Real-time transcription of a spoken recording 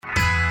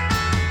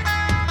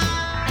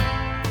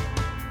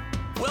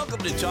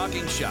Welcome to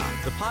Talking Shop,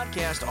 the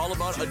podcast all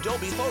about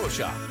Adobe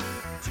Photoshop.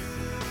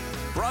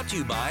 Brought to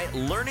you by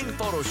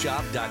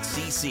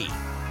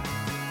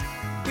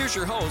learningphotoshop.cc. Here's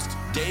your host,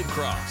 Dave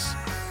Cross.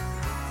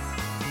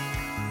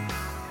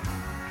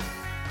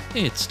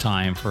 It's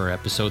time for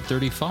episode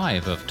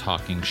 35 of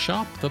Talking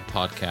Shop, the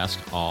podcast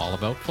all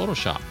about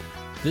Photoshop.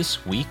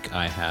 This week,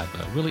 I have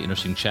a really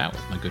interesting chat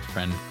with my good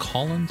friend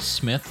Colin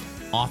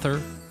Smith,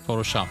 author,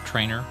 Photoshop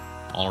trainer,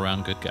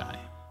 all-around good guy.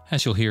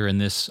 As you'll hear in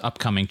this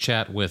upcoming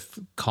chat with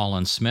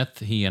Colin Smith,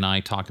 he and I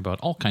talk about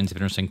all kinds of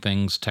interesting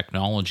things,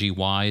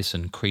 technology-wise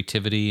and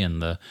creativity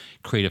and the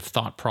creative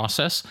thought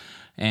process.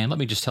 And let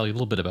me just tell you a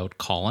little bit about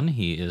Colin.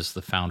 He is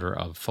the founder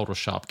of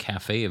Photoshop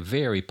Cafe, a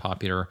very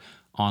popular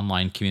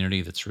online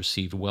community that's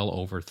received well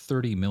over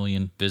 30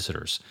 million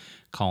visitors.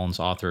 Colin's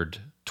authored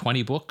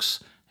 20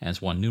 books and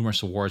has won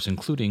numerous awards,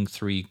 including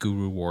 3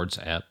 Guru Awards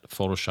at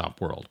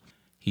Photoshop World.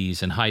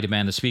 He's in high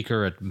demand as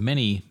speaker at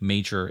many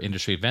major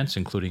industry events,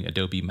 including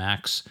Adobe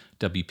Max,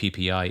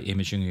 WPPI,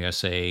 Imaging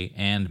USA,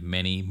 and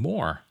many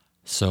more.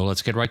 So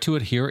let's get right to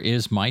it. Here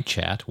is my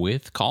chat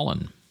with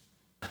Colin.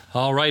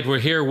 All right, we're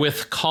here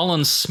with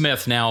Colin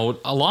Smith. Now,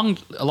 a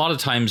lot of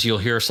times you'll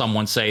hear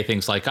someone say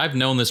things like, I've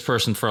known this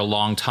person for a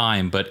long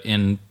time, but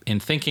in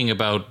thinking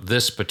about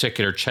this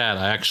particular chat,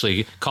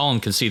 Colin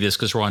can see this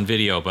because we're on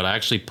video, but I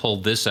actually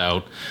pulled this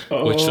out,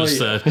 which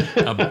was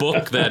a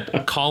book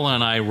that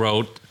Colin and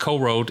I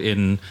co-wrote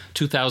in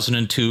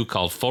 2002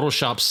 called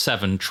Photoshop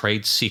 7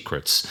 Trade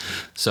Secrets.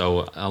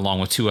 So along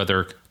with 2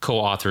 other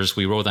co-authors,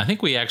 we wrote, I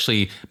think we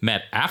actually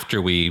met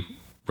after we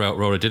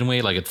wrote it, didn't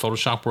we? Like at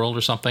Photoshop World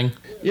or something?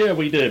 Yeah,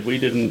 we did. We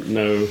didn't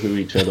know who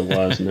each other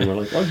was, and then we're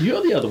like, oh,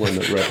 you're the other one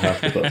that wrote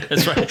half the book.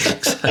 That's right.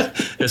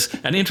 It's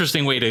an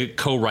interesting way to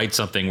co-write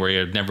something where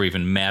you'd never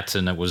even met,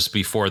 and it was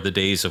before the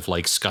days of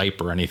like Skype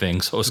or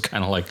anything, so it was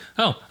kind of like,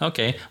 oh,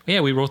 okay.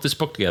 Yeah, we wrote this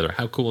book together.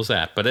 How cool is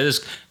that? But it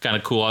is kind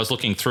of cool. I was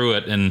looking through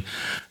it and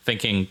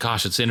thinking,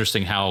 gosh, it's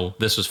interesting how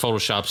this was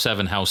Photoshop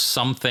 7, how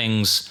some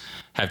things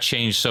have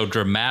changed so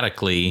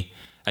dramatically,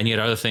 and yet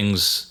other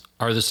things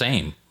are the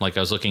same. Like I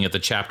was looking at the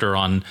chapter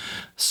on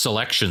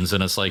selections,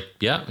 and it's like,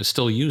 yeah, we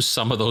still use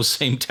some of those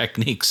same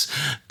techniques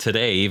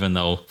today, even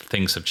though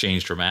things have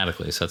changed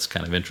dramatically. So that's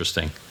kind of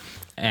interesting.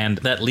 And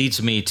that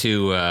leads me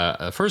to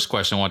a first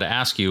question I want to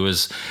ask you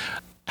is,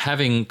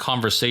 having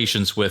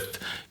conversations with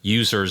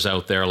users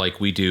out there like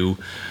we do,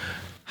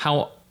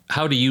 how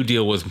do you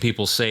deal with when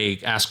people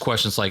ask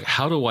questions like,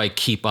 how do I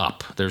keep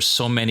up? There's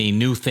so many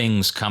new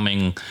things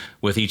coming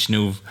with each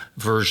new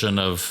version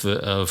of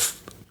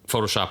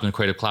Photoshop and the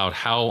Creative Cloud.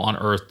 How on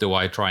earth do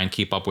I try and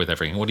keep up with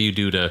everything? What do you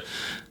do to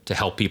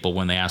help people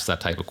when they ask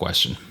that type of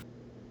question?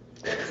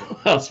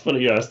 Well, it's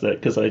funny you asked that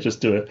because I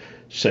just do a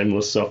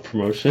shameless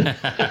self-promotion.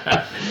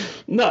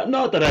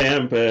 Not that I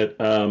am, but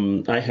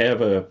I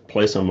have a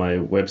place on my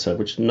website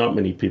which not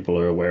many people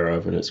are aware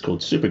of, and it's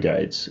called Super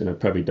Guides, and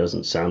it probably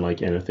doesn't sound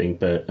like anything,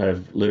 but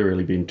I've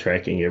literally been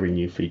tracking every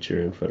new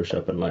feature in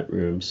Photoshop and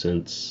Lightroom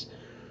since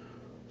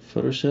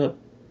Photoshop,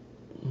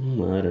 I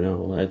don't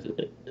know,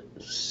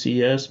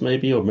 CS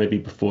maybe, or maybe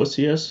before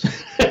CS.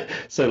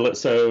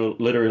 so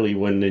literally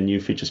when the new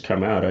features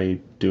come out, I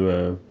do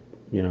a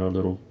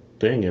little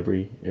thing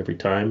every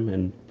time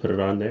and put it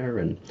on there,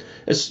 and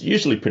it's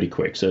usually pretty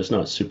quick, so it's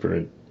not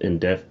super in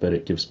depth, but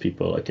it gives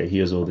people, okay,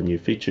 here's all the new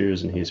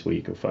features and here's where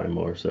you can find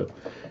more. So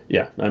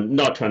yeah, I'm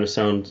not trying to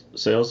sound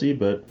salesy,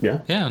 but yeah,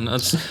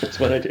 that's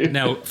what I do.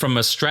 Now, from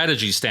a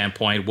strategy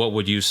standpoint, what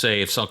would you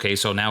say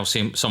so now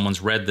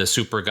someone's read the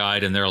super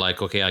guide and they're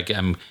like, okay,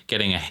 I'm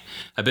getting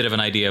a bit of an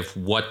idea of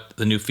what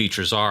the new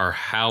features are.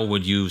 How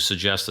would you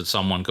suggest that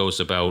someone goes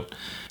about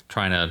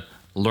trying to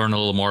learn a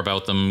little more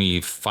about them,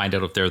 you find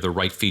out if they're the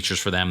right features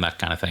for them, that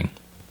kind of thing?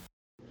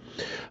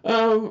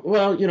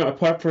 Well,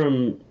 apart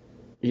from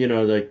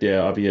like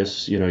the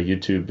obvious,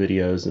 YouTube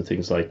videos and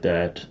things like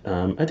that.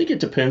 I think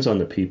it depends on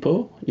the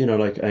people.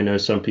 Like I know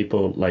some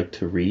people like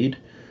to read,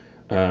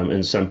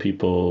 and some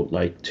people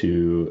like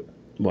to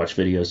watch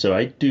videos. So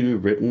I do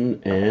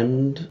written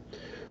and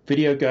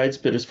video guides.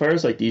 But as far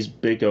as like these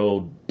big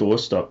old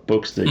doorstop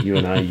books that you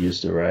and I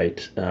used to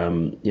write, I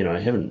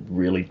haven't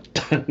really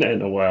done that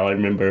in a while. I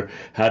remember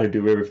how to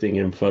do everything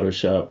in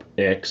Photoshop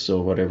X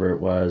or whatever it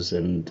was,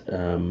 and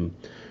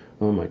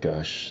oh my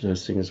gosh,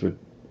 those things would.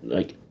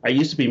 Like, I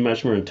used to be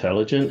much more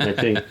intelligent. I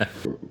think,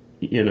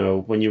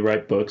 when you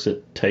write books,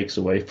 it takes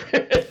away,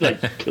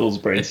 like, kills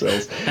brain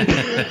cells.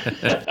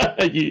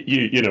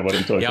 you know what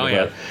I'm talking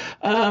about.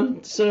 Yeah.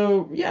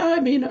 So, yeah, I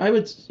mean, I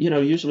would,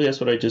 usually that's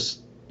what I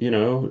just,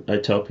 I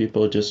tell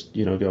people just,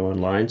 go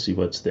online, see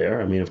what's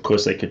there. I mean, of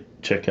course, they could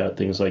check out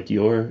things like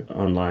your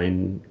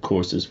online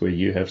courses where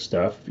you have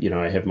stuff.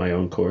 I have my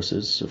own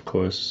courses, of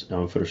course,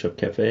 on Photoshop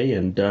Cafe.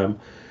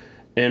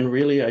 And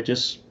really, I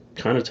just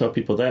kind of tell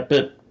people that.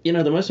 But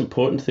the most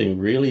important thing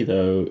really,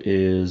 though,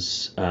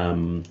 is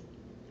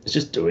it's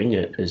just doing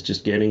it. It's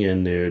just getting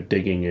in there,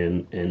 digging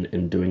in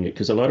and doing it.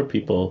 Because a lot of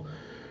people,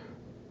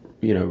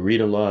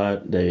 read a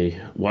lot,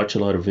 they watch a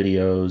lot of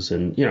videos,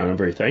 and, I'm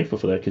very thankful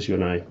for that because you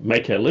and I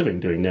make our living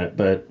doing that.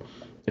 But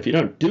if you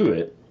don't do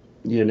it,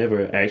 you're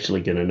never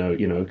actually going to know,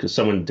 because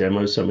someone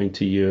demos something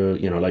to you,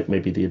 like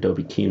maybe the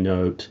Adobe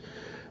Keynote.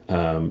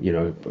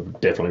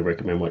 Definitely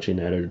recommend watching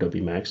that at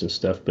Adobe Max and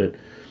stuff. But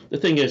the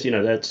thing is,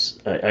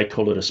 I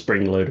call it a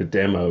spring-loaded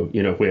demo,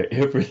 where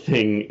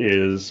everything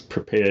is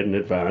prepared in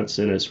advance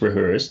and it's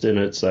rehearsed, and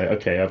it's like,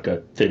 okay, I've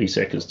got 30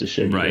 seconds to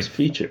show you this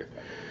feature.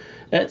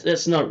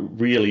 That's not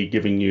really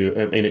giving you,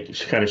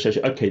 it kind of shows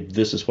you, okay,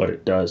 this is what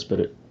it does, but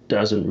it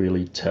doesn't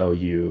really tell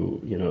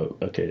you,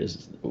 okay,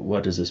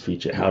 what is this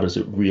feature? How does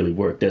it really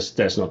work?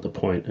 That's not the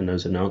point in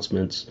those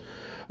announcements.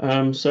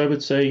 So I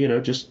would say,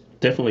 just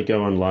definitely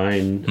go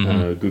online,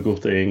 Google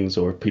things,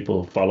 or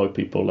follow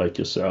people like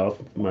yourself,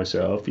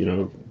 myself,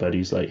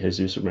 buddies like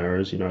Jesus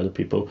Ramirez, other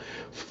people.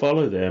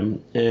 Follow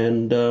them,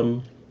 and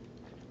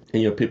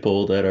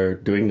people that are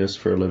doing this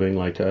for a living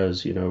like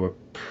us, we're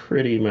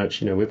pretty much,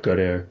 we've got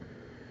our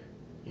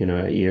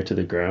ear to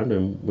the ground,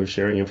 and we're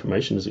sharing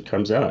information as it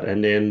comes out.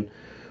 And then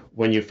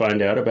when you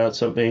find out about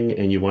something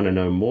and you want to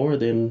know more,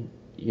 then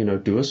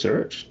do a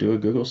search, do a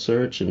Google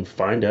search, and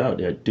find out.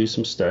 Do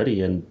some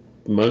study, and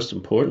most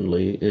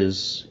importantly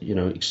is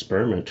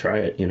experiment, try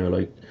it.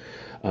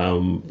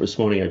 This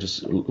morning I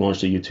just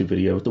launched a YouTube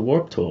video with the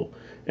Warp tool,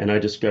 and I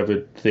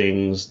discovered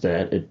things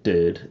that it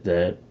did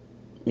that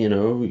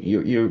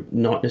you're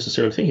not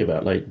necessarily thinking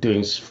about, like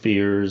doing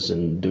spheres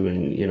and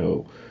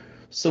doing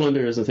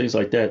cylinders and things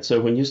like that. So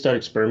when you start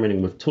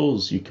experimenting with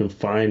tools, you can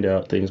find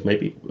out things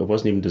maybe it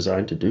wasn't even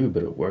designed to do,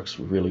 but it works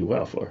really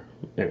well for.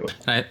 Anyway.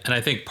 And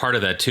I think part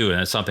of that too, and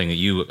it's something that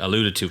you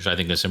alluded to, which I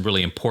think is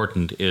really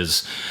important,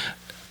 is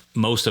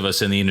most of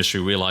us in the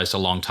industry realized a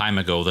long time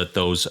ago that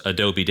those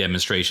Adobe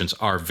demonstrations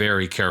are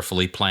very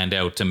carefully planned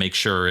out to make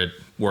sure it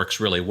works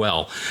really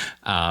well.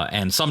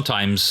 And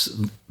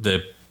sometimes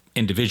the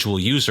individual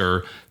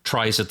user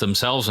tries it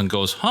themselves and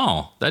goes,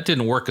 that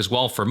didn't work as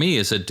well for me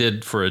as it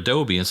did for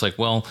Adobe. And it's like,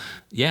 well,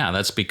 yeah,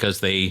 that's because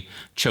they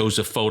chose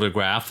a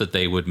photograph that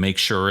they would make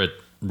sure it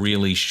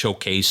really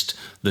showcased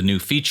the new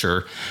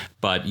feature.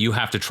 But you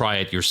have to try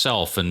it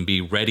yourself and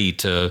be ready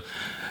to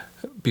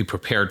be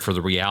prepared for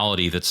the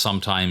reality that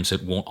sometimes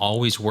it won't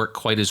always work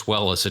quite as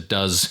well as it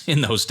does in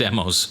those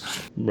demos.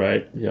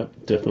 Right.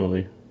 Yep,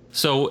 definitely.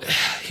 So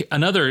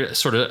another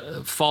sort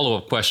of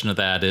follow-up question to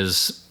that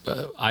is,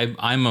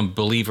 I'm a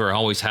believer, I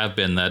always have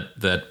been,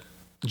 that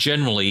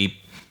generally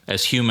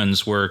as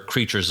humans, we're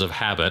creatures of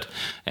habit,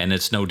 and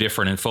it's no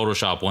different in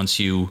Photoshop. Once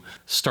you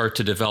start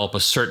to develop a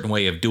certain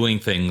way of doing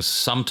things,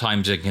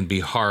 sometimes it can be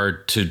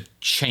hard to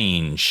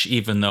change,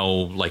 even though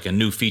like a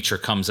new feature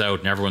comes out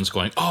and everyone's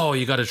going, oh,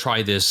 you got to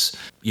try this,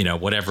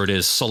 whatever it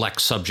is, select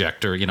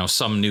subject, or,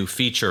 some new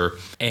feature,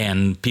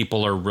 and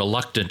people are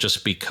reluctant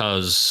just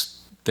because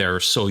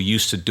they're so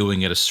used to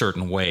doing it a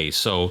certain way.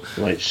 So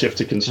like shift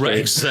to constraint. Right,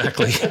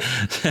 exactly.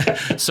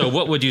 So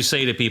what would you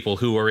say to people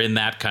who are in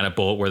that kind of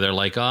boat where they're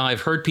like,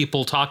 I've heard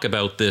people talk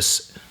about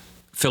this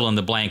fill in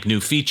the blank new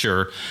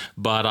feature,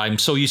 but I'm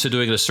so used to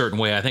doing it a certain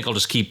way, I think I'll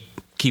just keep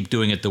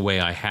doing it the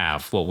way I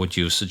have. What would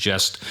you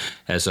suggest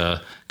as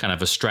a kind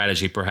of a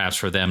strategy perhaps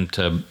for them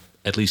to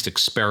at least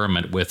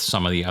experiment with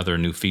some of the other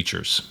new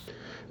features?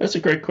 That's a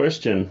great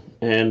question.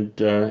 And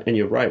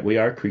you're right, we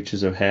are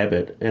creatures of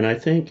habit. And I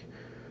think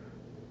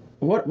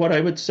what I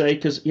would say,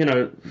 because in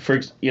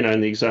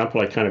the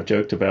example I kind of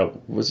joked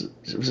about was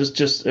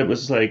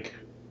like,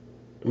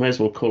 might as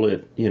well call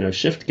it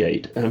shift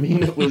gate. I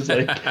mean, it was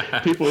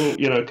like people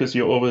because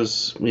you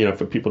always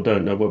for people who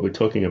don't know what we're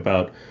talking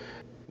about,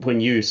 when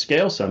you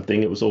scale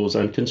something, it was always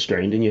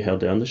unconstrained, and you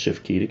held down the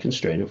shift key to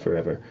constrain it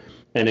forever.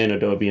 And then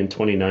Adobe in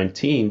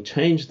 2019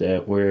 changed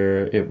that,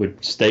 where it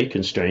would stay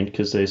constrained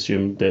because they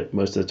assumed that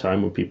most of the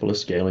time when people are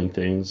scaling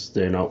things,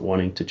 they're not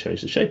wanting to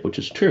change the shape, which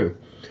is true.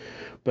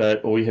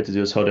 But all you had to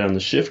do is hold down the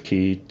shift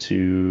key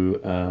to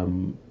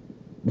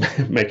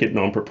make it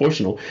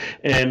non-proportional.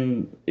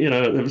 And,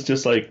 it was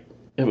just like,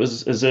 it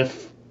was as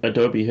if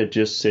Adobe had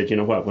just said,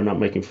 we're not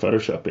making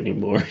Photoshop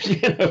anymore.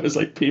 It was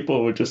like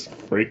people were just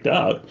freaked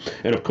out.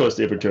 And of course,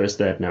 they've addressed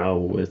that now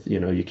with,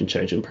 you can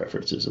change in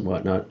preferences and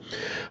whatnot.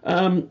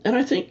 And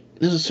I think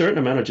there's a certain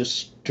amount of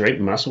just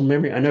straight muscle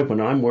memory. I know when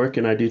I'm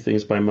working, I do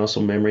things by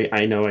muscle memory.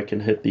 I know I can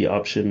hit the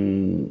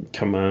Option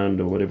command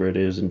or whatever it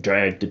is and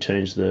drag to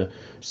change the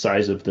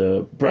size of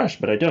the brush,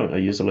 but I don't. I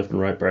use the left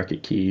and right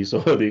bracket keys or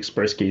the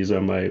express keys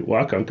on my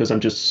Wacom because I'm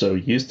just so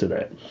used to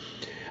that.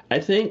 I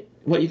think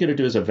what you're going to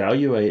do is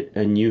evaluate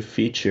a new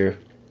feature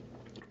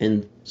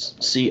and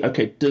see,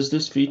 okay, does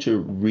this feature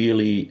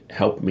really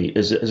help me?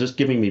 Is this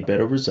giving me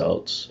better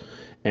results?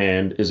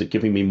 And is it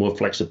giving me more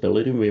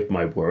flexibility with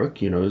my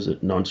work? Is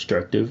it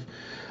non-destructive?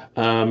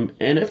 And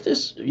if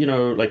there's,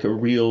 like a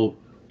real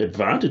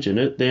advantage in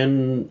it,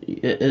 then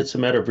it's a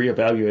matter of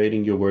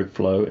reevaluating your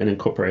workflow and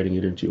incorporating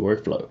it into your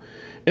workflow.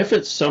 If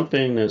it's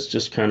something that's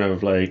just kind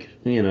of like,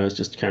 it's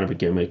just kind of a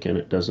gimmick and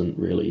it doesn't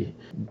really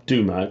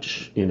do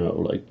much,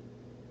 like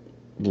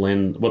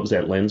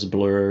lens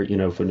blur,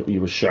 for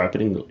you were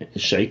sharpening,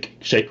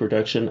 shake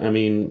reduction. I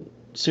mean,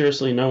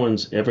 seriously, no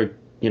one's ever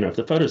if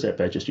the photo's that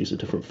bad, just use a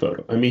different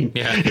photo. I mean,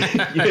 yeah,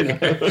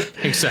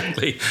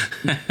 exactly.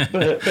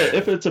 but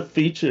if it's a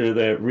feature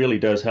that really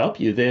does help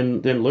you,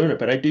 then learn it.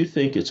 But I do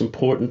think it's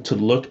important to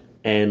look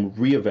and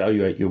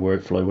reevaluate your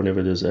workflow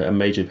whenever there's a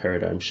major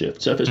paradigm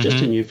shift. So if it's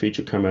just a new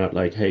feature come out,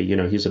 like, hey,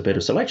 here's a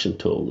better selection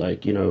tool,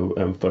 like,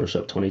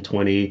 Photoshop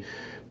 2020,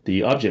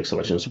 the object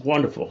selection is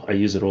wonderful. I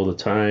use it all the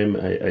time.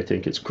 I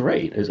think it's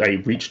great.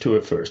 I reach to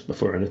it first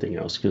before anything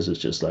else, because it's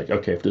just like,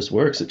 okay, if this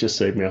works, it just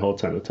saved me a whole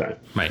ton of time.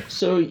 Right.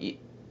 So,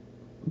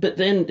 but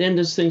then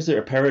there's things that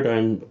are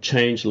paradigm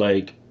change,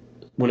 like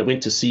when it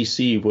went to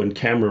CC, when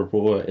Camera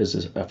Raw is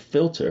a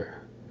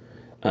filter,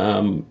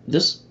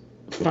 this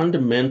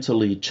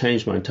fundamentally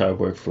changed my entire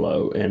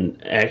workflow.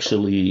 And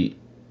actually,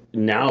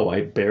 now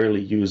I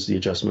barely use the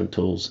adjustment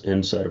tools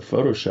inside of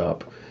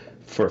Photoshop.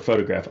 For a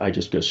photograph, I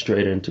just go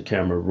straight into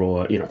Camera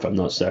Raw, if I'm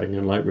not starting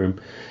in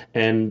Lightroom.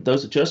 And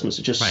those adjustments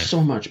are just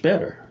so much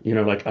better.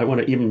 Like I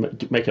want to even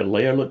make a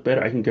layer look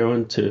better. I can go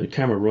into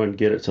Camera Raw and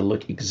get it to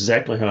look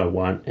exactly how I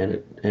want,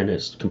 and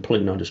it's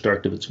completely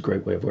non-destructive. It's a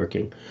great way of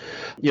working.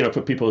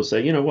 For people who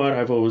say,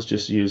 I've always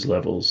just used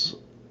levels,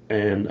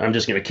 and I'm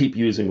just going to keep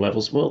using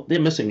levels. Well, they're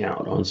missing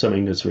out on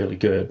something that's really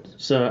good.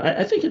 So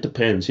I think it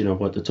depends,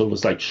 what the tool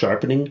is. Like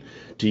sharpening.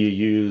 Do you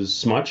use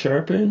Smart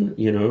Sharpen?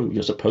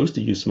 You're supposed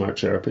to use Smart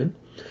Sharpen.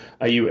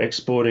 Are you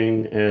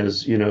exporting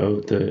as,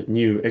 the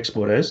new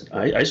export as?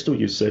 I still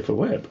use Safer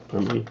Web. I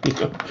mean,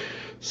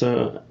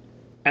 So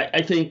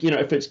I think,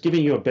 if it's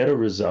giving you a better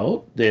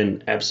result,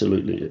 then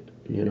absolutely,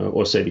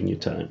 or saving you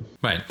time.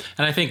 Right.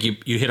 And I think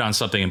you hit on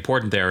something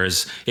important there.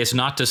 It's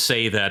not to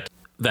say that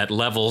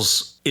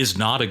levels is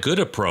not a good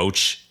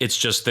approach. It's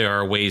just there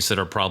are ways that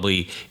are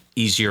probably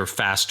easier,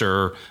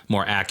 faster,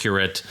 more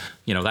accurate,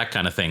 that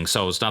kind of thing.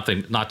 So it's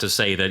not to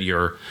say that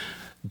you're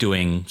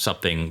doing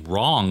something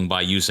wrong by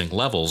using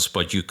levels,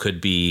 but you could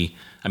be,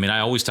 I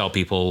always tell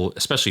people,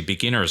 especially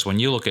beginners, when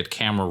you look at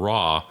Camera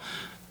Raw,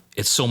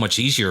 it's so much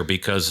easier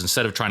because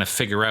instead of trying to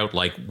figure out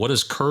like what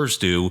does curves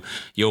do,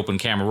 you open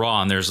Camera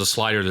Raw and there's a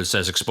slider that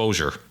says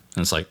exposure.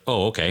 And it's like,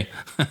 oh, okay,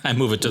 I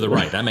move it to the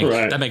right. That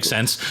makes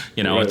sense.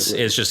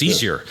 It's just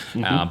easier.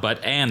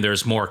 And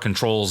there's more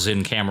controls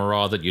in Camera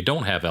Raw that you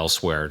don't have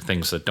elsewhere.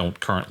 Things that don't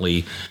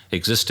currently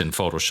exist in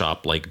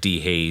Photoshop, like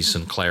dehaze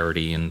and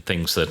clarity, and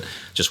things that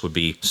just would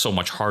be so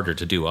much harder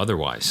to do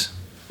otherwise.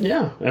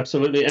 Yeah,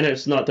 absolutely. And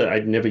it's not that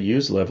I'd never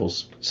use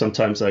levels.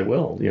 Sometimes I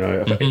will.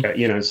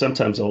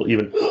 Sometimes I'll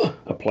even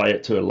apply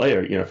it to a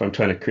layer. If I'm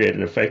trying to create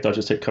an effect, I'll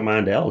just hit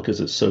Command L because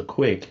it's so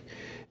quick.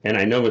 And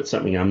I know it's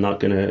something I'm not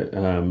going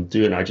to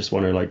do, and I just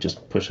want to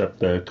just push up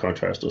the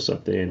contrast or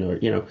something,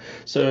 or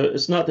So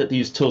it's not that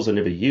these tools are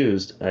never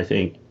used. I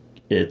think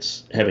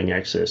it's having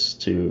access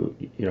to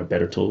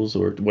better tools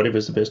or whatever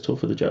is the best tool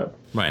for the job.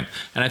 Right,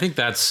 and I think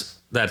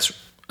that's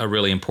a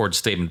really important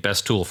statement.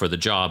 Best tool for the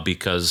job,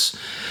 because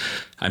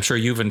I'm sure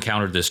you've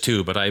encountered this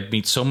too. But I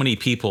meet so many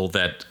people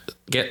that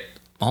get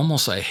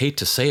almost, I hate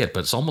to say it,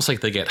 but it's almost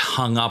like they get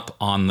hung up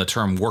on the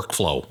term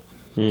workflow,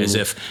 as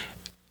if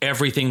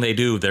everything they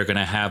do, they're going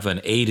to have an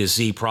A to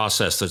Z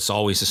process that's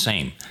always the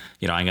same.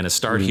 I'm going to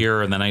start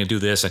here and then I'm going to do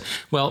this.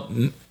 Well,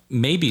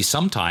 maybe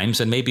sometimes,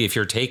 and maybe if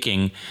you're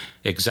taking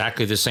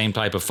exactly the same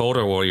type of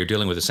photo or you're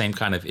dealing with the same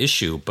kind of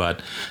issue.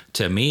 But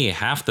to me,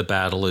 half the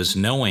battle is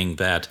knowing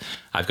that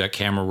I've got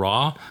Camera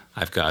Raw,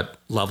 I've got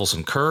levels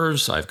and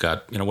curves, I've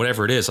got,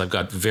 whatever it is, I've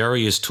got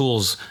various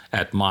tools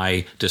at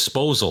my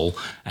disposal,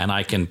 and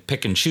I can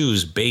pick and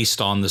choose based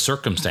on the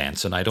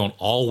circumstance. And I don't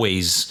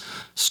always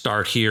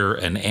start here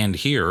and end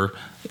here.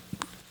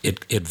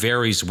 It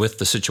varies with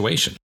the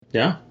situation.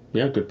 Yeah,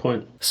 good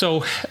point.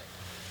 So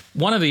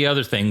one of the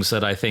other things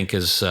that I think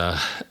is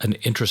an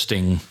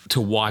interesting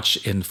to watch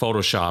in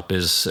Photoshop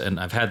is, and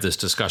I've had this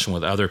discussion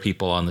with other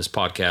people on this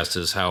podcast,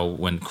 is how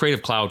when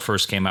Creative Cloud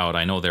first came out,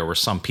 I know there were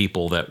some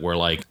people that were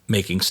like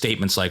making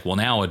statements like, well,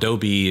 now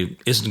Adobe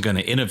isn't going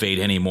to innovate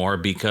anymore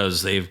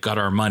because they've got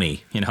our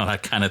money,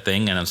 that kind of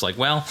thing. And it's like,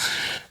 well,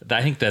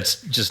 I think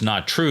that's just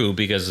not true,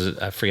 because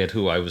I forget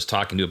who I was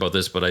talking to about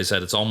this, but I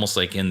said it's almost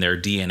like in their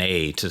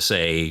DNA to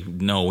say,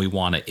 no, we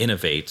want to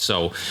innovate.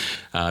 So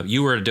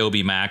you were at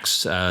Adobe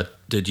Max.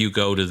 Did you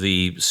go to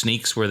the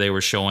sneaks where they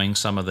were showing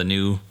some of the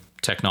new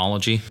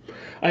technology?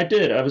 I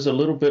did. I was a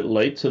little bit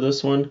late to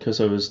this one because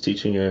I was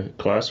teaching a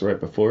class right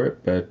before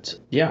it. But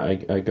yeah,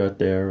 I got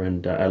there,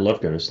 and I love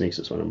going to sneaks.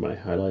 It's one of my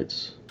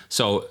highlights.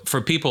 So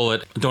for people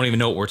that don't even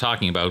know what we're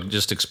talking about,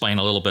 just explain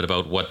a little bit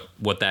about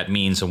what that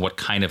means and what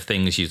kind of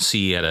things you'd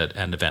see at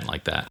an event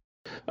like that.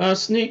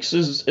 Sneaks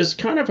is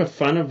kind of a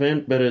fun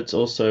event, but it's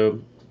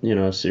also,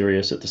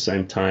 serious at the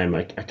same time.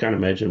 I can't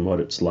imagine what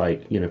it's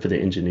like, for the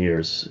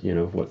engineers,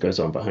 what goes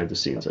on behind the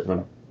scenes.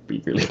 I'm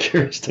be really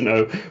curious to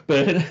know.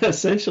 But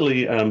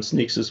essentially,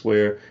 sneaks is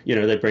where,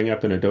 they bring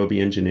up an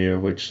Adobe engineer,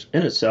 which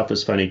in itself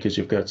is funny because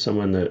you've got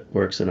someone that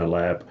works in a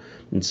lab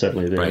and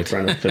suddenly they're in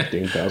front of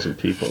 15,000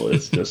 people.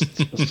 It's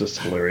just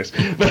hilarious.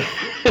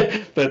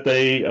 But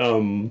they,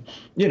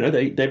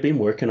 they've been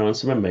working on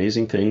some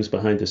amazing things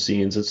behind the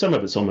scenes, and some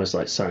of it's almost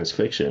like science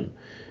fiction.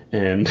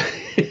 and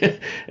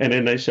and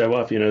then they show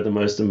off, the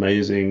most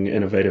amazing,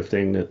 innovative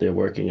thing that they're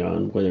working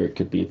on, whether it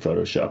could be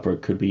Photoshop or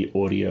it could be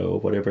audio or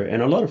whatever.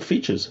 And a lot of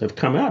features have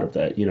come out of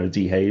that.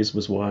 Dehaze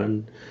was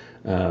one.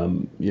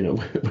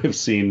 We've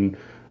seen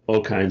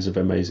all kinds of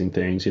amazing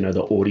things.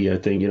 The audio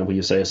thing, where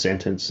you say a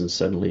sentence and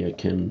suddenly it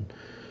can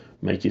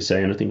make you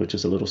say anything, which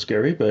is a little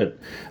scary, but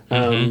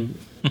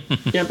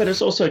yeah, but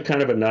it's also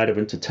kind of a night of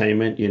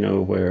entertainment,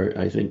 where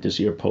I think this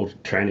year Paul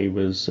Trani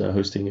was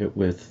hosting it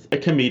with a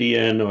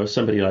comedian or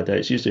somebody like that.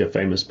 It's usually a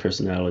famous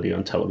personality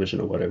on television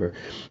or whatever.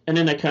 And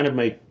then they kind of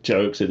make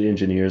jokes at the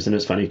engineers, and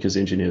it's funny because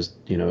engineers,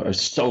 are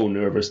so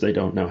nervous they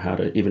don't know how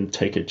to even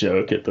take a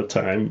joke at the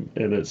time,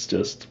 and it's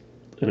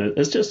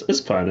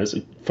fun. It's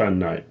a fun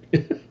night.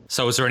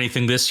 So is there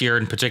anything this year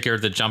in particular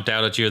that jumped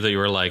out at you that you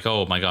were like,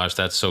 oh my gosh,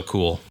 that's so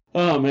cool?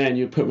 Oh man,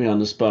 you put me on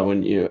the spot,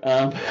 wouldn't you?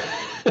 I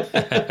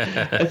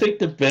think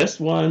the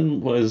best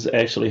one was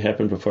actually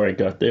happened before I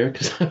got there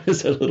because I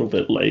was a little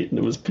bit late and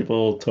there was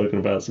people talking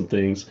about some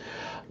things.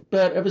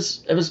 But it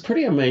was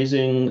pretty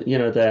amazing,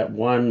 that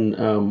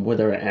one where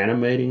they were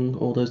animating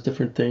all those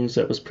different things.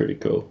 That was pretty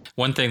cool.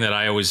 One thing that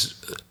I always,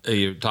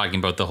 you're talking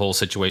about the whole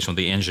situation with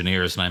the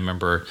engineers, and I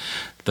remember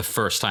the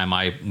first time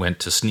I went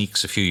to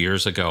Sneaks a few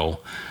years ago,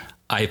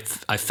 I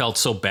felt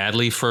so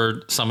badly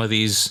for some of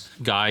these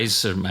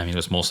guys. I mean, it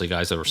was mostly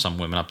guys. There were some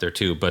women up there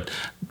too. But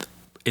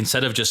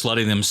instead of just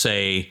letting them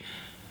say,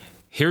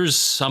 here's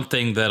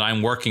something that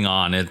I'm working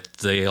on,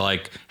 they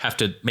have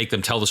to make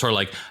them tell the story.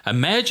 Like,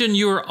 imagine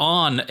you're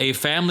on a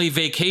family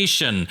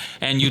vacation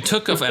and you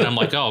took and I'm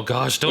like, oh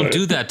gosh, don't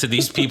do that to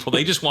these people.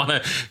 They just want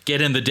to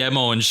get in the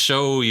demo and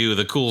show you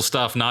the cool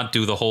stuff, not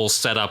do the whole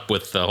setup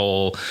with the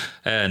whole,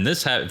 and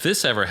if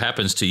this ever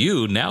happens to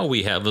you, now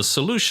we have a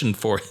solution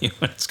for you.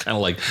 It's kind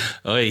of like,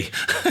 oy.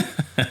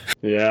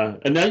 Yeah,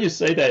 and now you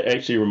say that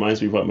actually reminds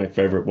me of what my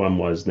favorite one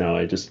was. Now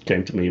it just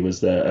came to me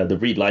was the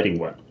relighting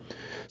one.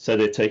 So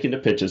they're taking the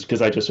pictures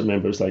because I just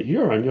remember it was like,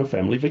 you're on your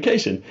family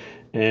vacation.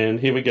 And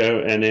here we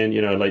go. And then,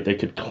 they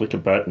could click a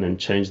button and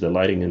change the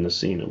lighting in the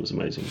scene. It was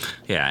amazing.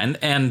 Yeah.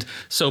 And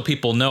so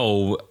people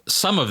know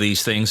some of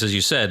these things, as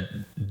you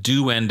said,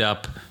 do end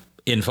up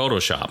in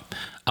Photoshop.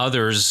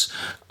 Others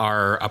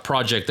are a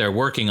project they're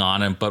working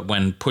on, but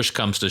when push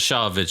comes to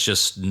shove, it's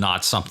just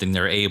not something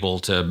they're able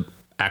to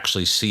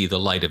actually see the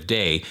light of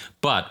day.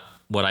 But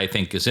what I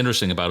think is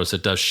interesting about it is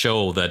it does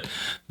show that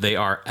they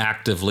are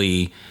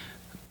actively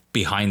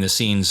behind the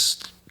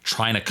scenes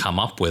trying to come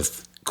up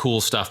with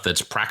cool stuff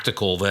that's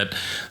practical that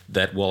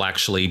will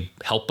actually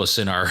help us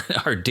in our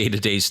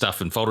day-to-day stuff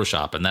in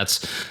Photoshop. And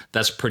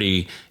that's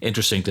pretty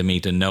interesting to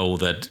me to know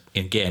that,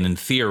 again, in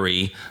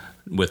theory,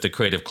 with the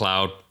Creative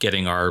Cloud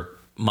getting our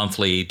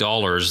monthly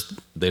dollars,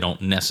 they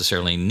don't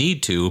necessarily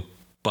need to,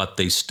 but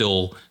they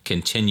still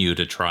continue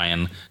to try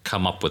and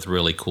come up with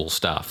really cool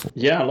stuff.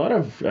 Yeah, a lot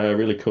of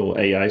really cool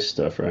AI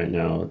stuff right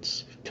now.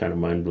 It's kind of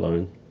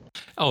mind-blowing.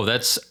 Oh,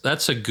 that's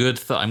a good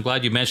thought. I'm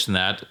glad you mentioned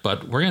that,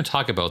 but we're going to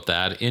talk about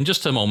that in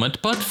just a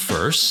moment. But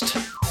first,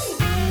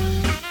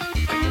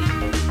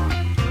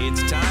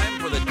 it's time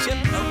for the tip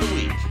of the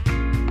week.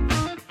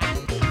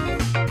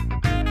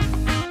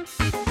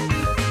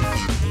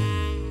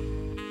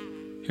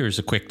 Here's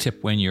a quick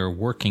tip. When you're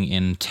working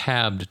in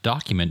tabbed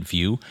document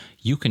view,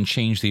 you can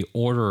change the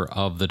order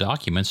of the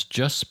documents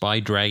just by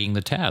dragging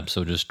the tab.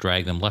 So just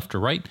drag them left or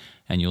right,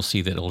 and you'll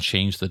see that it'll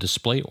change the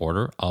display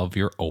order of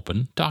your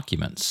open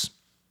documents.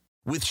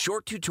 With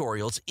short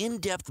tutorials,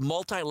 in-depth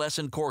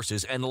multi-lesson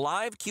courses, and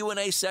live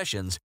Q&A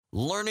sessions,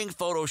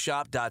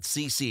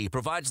 learningphotoshop.cc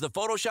provides the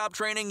Photoshop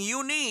training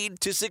you need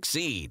to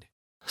succeed.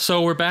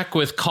 So we're back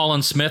with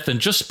Colin Smith, and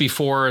just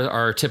before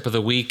our tip of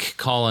the week,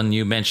 Colin,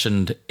 you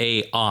mentioned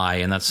AI,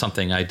 and that's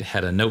something I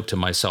had a note to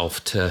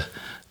myself to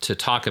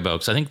talk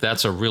about, because I think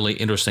that's a really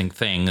interesting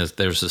thing.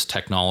 There's this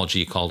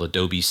technology called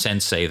Adobe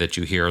Sensei that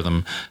you hear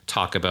them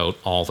talk about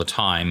all the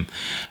time,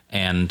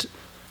 and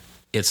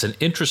it's an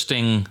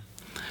interesting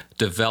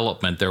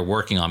development they're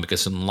working on,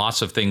 because in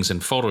lots of things in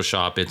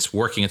Photoshop, it's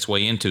working its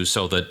way into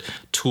so that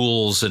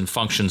tools and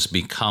functions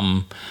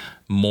become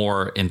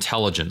more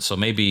intelligent. So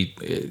maybe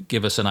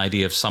give us an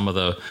idea of some of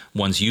the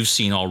ones you've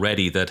seen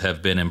already that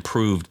have been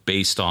improved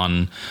based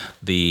on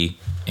the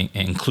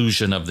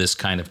inclusion of this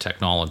kind of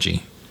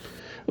technology.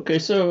 Okay,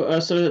 so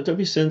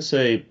Adobe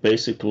Sensei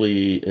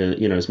basically,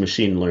 is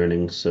machine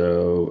learning.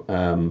 So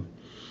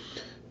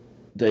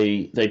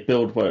they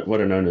build what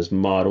are known as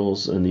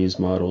models, and these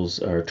models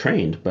are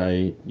trained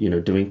by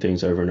doing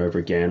things over and over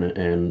again,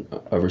 and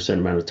over a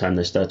certain amount of time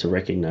they start to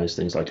recognize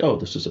things like, oh,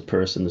 this is a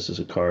person, this is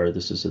a car,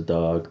 this is a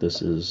dog,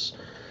 this is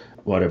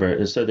whatever.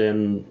 And so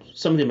then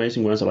some of the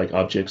amazing ones are like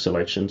object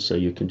selection. So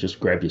you can just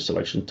grab your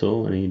selection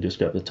tool and you just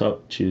go up the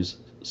top, choose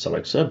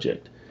select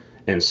subject,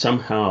 and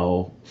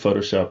somehow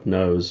Photoshop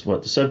knows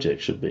what the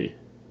subject should be.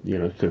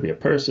 It could be a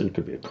person, it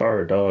could be a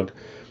car, a dog,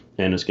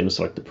 and it's going to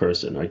select the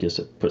person. I guess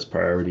it puts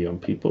priority on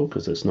people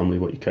because that's normally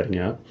what you're cutting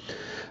out,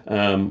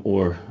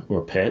 or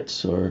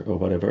pets or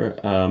whatever.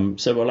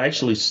 So we'll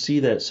actually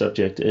see that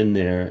subject in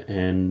there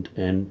and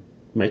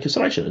make a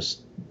selection.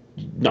 It's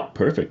not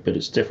perfect, but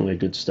it's definitely a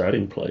good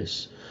starting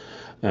place.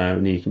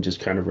 And you can just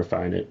kind of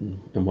refine it and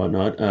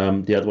whatnot.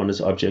 The other one is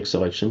object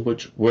selection,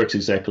 which works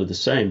exactly the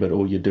same, but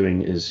all you're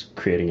doing is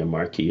creating a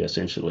marquee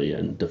essentially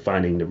and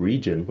defining the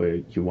region where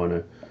you want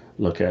to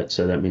look at.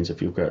 So that means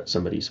if you've got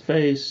somebody's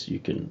face, you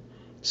can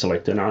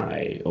select an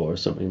eye or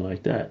something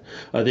like that.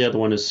 The other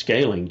one is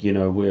scaling.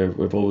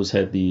 We've always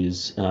had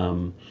these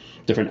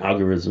different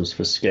algorithms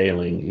for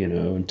scaling,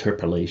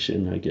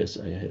 interpolation. I guess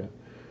I had a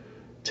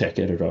tech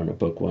editor on a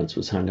book once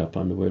was hung up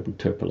on the word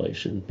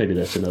interpolation. Maybe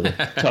that's another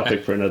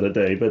topic for another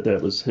day, but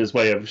that was his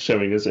way of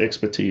showing his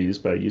expertise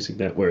by using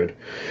that word.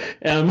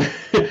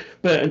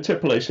 But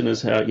interpolation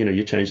is how,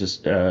 you change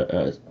this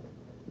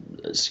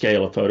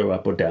scale a photo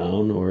up or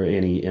down or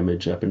any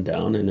image up and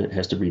down, and it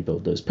has to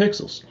rebuild those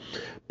pixels.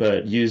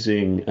 But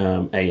using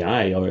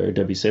AI or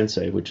Adobe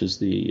Sensei, which is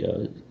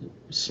the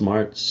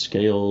Smart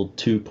Scale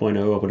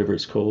 2.0 or whatever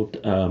it's called,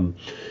 and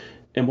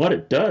what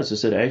it does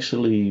is it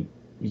actually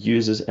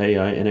uses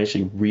AI and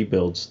actually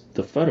rebuilds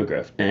the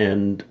photograph.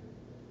 And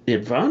the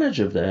advantage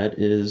of that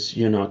is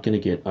you're not going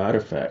to get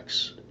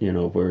artifacts,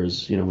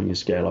 whereas, when you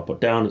scale up or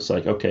down, it's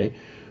like, okay,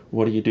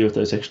 what do you do with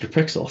those extra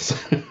pixels?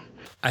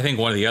 I think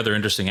one of the other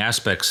interesting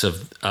aspects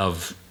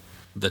of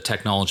the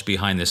technology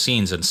behind the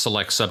scenes, and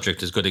Select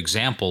Subject is a good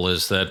example,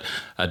 is that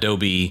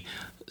Adobe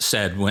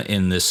said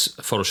in this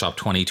Photoshop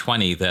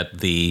 2020 that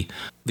the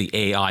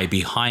AI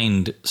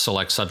behind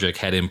Select Subject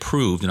had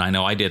improved. And I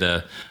know I did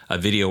a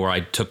video where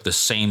I took the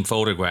same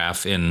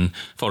photograph in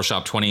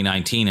Photoshop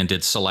 2019 and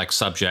did Select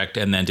Subject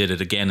and then did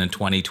it again in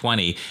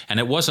 2020. And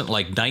it wasn't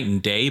like night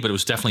and day, but it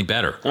was definitely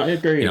better. I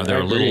agree. There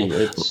are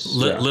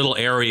little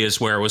areas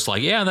where it was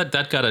like, yeah,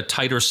 that got a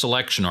tighter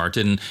selection, or it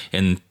didn't.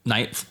 In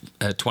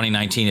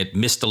 2019, it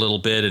missed a little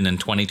bit, and in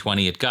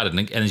 2020, it got it.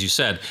 And as you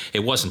said,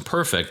 it wasn't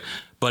perfect,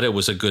 but it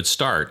was a good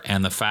start.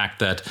 And the fact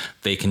that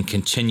they can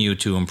continue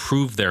to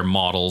improve their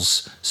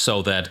models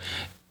so that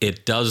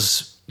it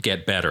does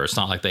get better. It's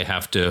not like they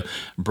have to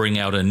bring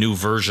out a new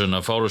version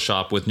of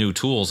Photoshop with new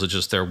tools. It's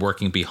just they're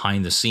working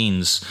behind the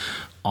scenes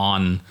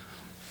on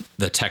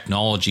the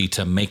technology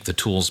to make the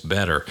tools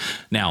better.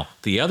 Now,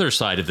 the other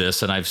side of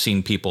this, and I've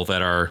seen people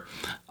that are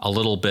a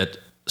little bit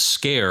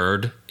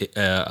scared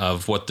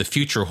of what the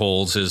future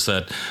holds, is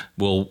that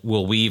will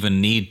we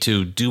even need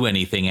to do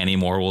anything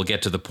anymore? We'll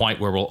get to the point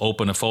where we'll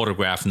open a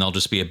photograph and there'll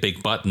just be a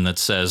big button that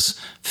says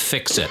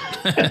fix it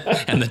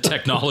and the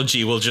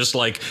technology will just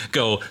like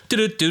go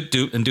do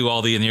and do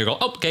all and you go,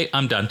 okay,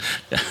 I'm done.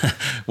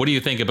 What do you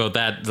think about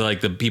that?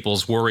 Like the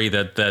people's worry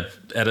that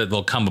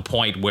there'll come a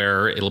point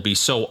where it'll be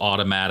so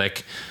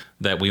automatic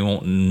that we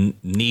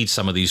won't need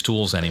some of these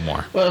tools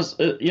anymore? Well,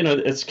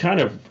 it's kind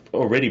of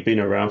already been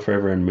around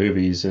forever in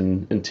movies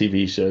and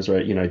TV shows,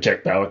 right?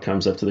 Jack Bauer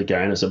comes up to the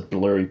guy and it's a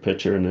blurry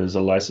picture and there's a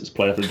license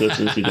plate at the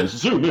distance. He goes,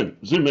 zoom in,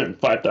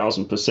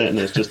 5,000%, and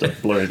it's just a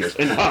blur. He goes,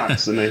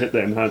 enhance, and they hit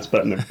the enhance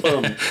button and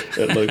boom,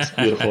 it looks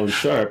beautiful and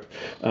sharp.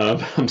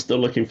 I'm still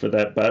looking for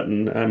that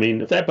button. I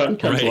mean, if that button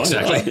comes along,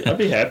 exactly. I'd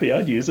be happy.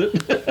 I'd use it.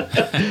 But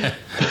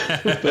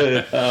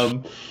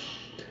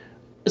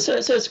so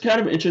it's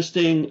kind of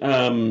interesting.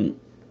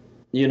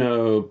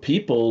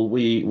 People,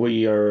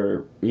 we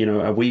are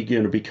we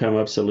going to become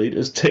obsolete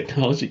as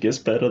technology gets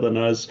better than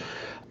us?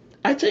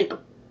 I think,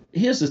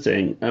 here's the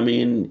thing. I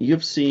mean,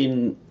 you've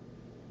seen,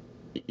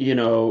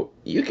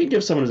 you can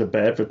give someone who's a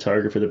bad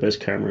photographer the best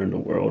camera in the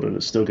world and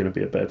it's still going to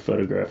be a bad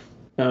photograph.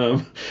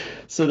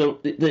 So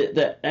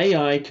the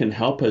AI can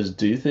help us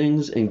do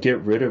things and get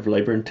rid of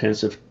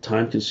labor-intensive,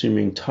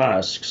 time-consuming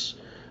tasks,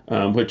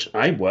 which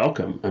I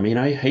welcome. I mean,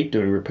 I hate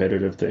doing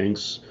repetitive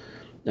things.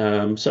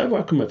 So I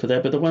welcome it for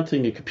that. But the one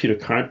thing a computer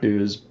can't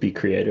do is be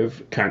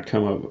creative, can't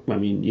come up, I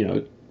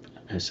mean,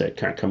 I say it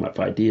can't come up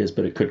with ideas,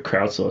 but it could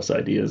crowdsource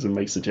ideas and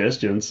make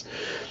suggestions.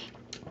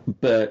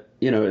 But,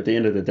 at the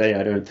end of the day,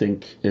 I don't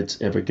think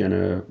it's ever going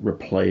to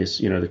replace,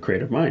 the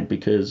creative mind,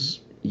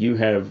 because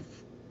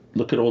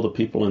look at all the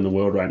people in the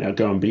world right now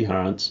going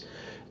Behance,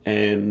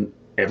 and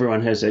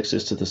everyone has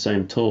access to the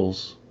same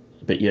tools,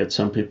 but yet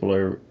some people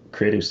are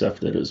creating stuff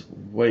that is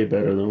way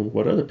better than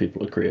what other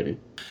people are creating.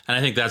 And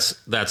I think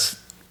that's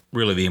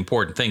really the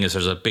important thing, is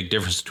there's a big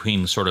difference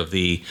between sort of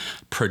the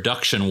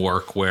production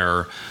work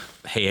where,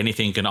 hey,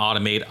 anything can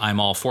automate, I'm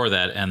all for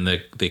that, and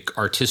the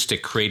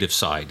artistic creative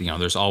side.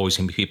 There's always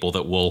going to be people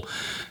that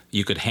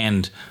you could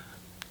hand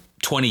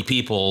 20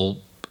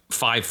 people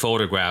 5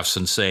 photographs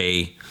and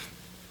say,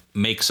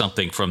 make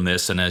something from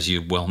this, and as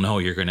you well know,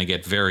 you're going to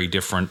get very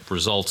different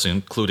results,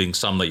 including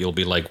some that you'll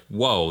be like,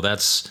 whoa,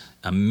 that's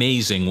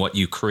amazing what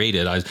you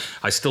created.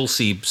 I still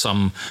see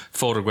some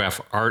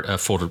photographic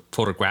artists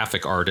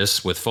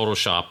with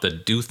Photoshop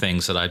that do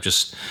things that I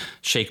just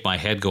shake my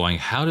head going,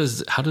 how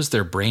does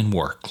their brain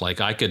work? Like,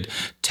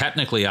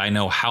 technically I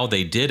know how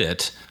they did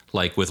it,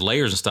 like with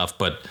layers and stuff,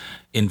 but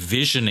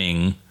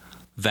envisioning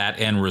that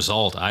end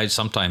result, I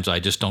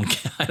just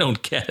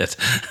don't get it.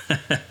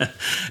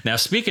 Now,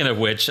 speaking of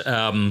which,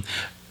 kind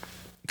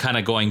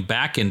of going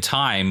back in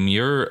time,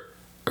 you're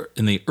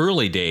in the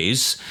early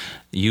days,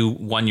 you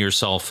won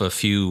yourself a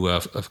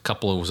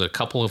couple of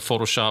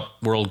Photoshop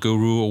World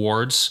Guru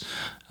Awards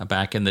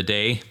back in the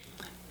day.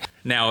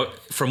 Now,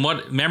 from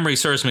what memory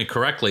serves me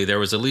correctly, there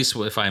was, at least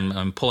if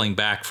I'm pulling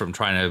back from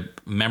trying to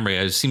memory,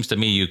 it seems to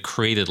me you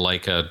created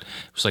it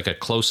was like a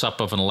close-up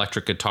of an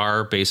electric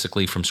guitar,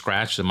 basically from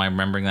scratch. Am I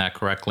remembering that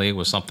correctly? It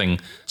was something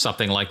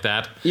like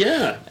that?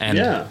 Yeah,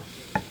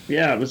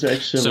 yeah, it was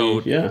actually,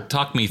 So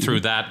talk me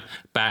through that.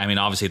 I mean,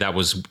 obviously that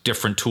was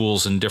different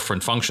tools and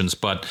different functions,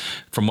 but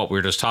from what we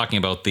were just talking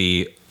about,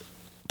 the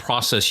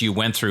process you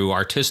went through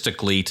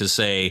artistically to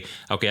say,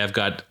 okay, I've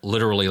got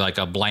literally like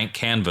a blank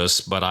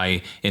canvas, but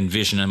I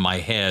envision in my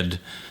head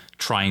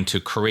trying to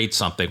create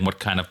something. What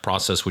kind of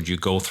process would you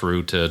go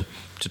through to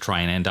try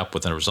and end up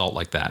with a result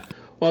like that?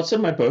 Well, it's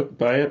in my book.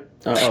 Buy it.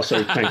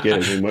 Sorry, you can't get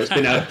it anymore. It's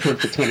been out of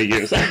print for 20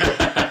 years.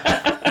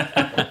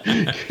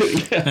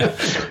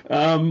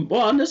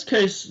 Well, in this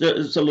case,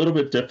 it's a little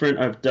bit different.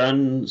 I've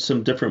done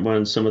some different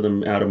ones, some of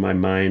them out of my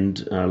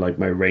mind, like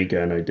my ray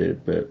gun I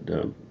did, but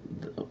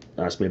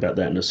ask me about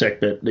that in a sec.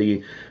 But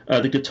the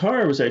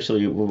guitar was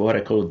actually what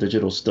I call a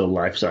digital still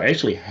life. So I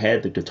actually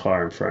had the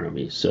guitar in front of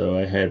me. So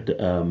I had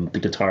the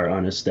guitar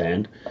on a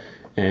stand,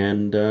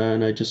 and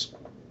I just,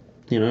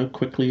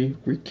 quickly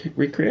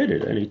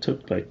recreated it. And it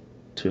took like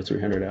 200 or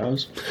 300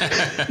 hours.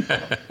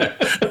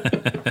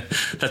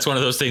 That's one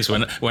of those things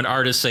when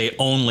artists say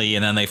only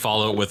and then they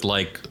follow it with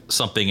like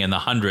something in the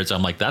hundreds.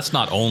 I'm like, that's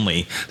not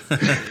only.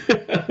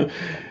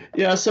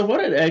 Yeah, so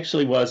what it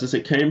actually was is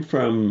it came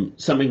from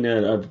something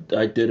that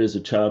I did as a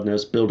child, and I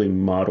was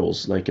building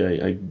models. Like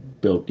I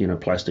built,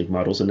 plastic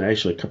models, and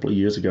actually a couple of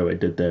years ago I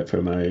did that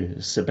for my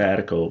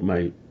sabbatical.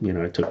 I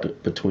took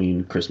it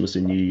between Christmas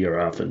and New Year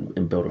off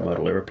and built a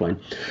model airplane.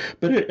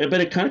 But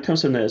it kind of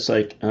comes from that. It's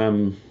like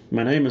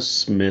my name is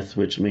Smith,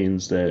 which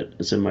means that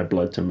it's in my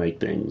blood to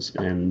make things,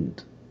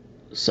 and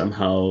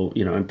somehow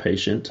I'm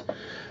patient.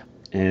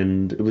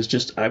 And it was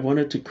just, I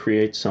wanted to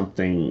create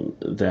something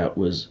that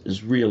was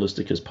as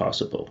realistic as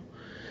possible.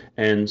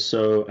 And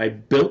so I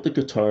built the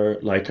guitar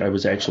like I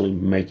was actually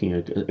making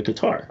a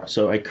guitar.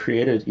 So I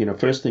created,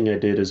 first thing I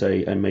did is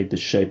I made the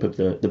shape of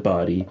the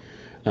body,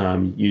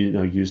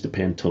 used the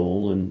pen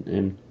tool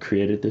and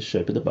created the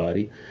shape of the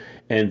body.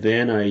 And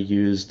then I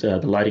used the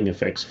lighting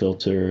effects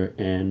filter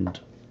and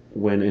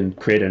went and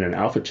created an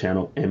alpha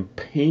channel and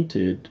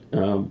painted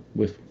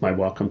with my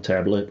Wacom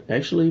tablet.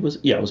 Actually, it was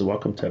a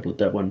Wacom tablet.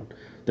 That one,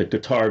 the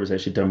guitar was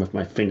actually done with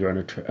my finger on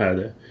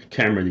the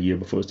camera the year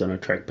before. It was done on a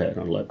trackpad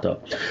on a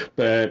laptop.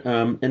 But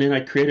and then I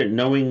created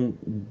knowing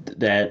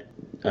that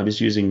I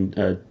was using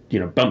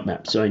bump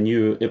maps. So I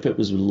knew if it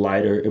was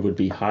lighter, it would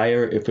be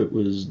higher. If it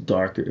was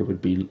darker, it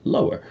would be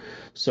lower.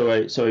 So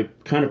I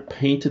kind of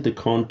painted the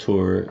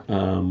contour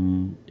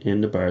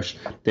in the brush,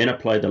 then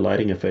applied the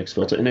lighting effects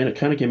filter, and then it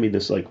kind of gave me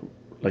this like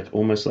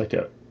almost like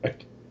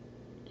like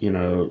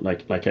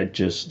I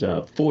just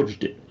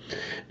forged it.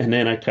 And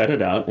then I cut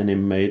it out and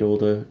then made all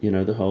the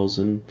the holes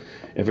and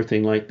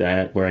everything like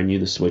that, where I knew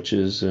the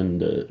switches and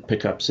the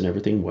pickups and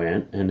everything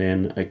went. And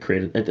then I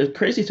created, and the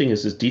crazy thing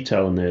is this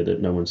detail in there that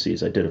no one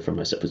sees. I did it for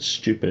myself. It's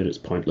stupid, it's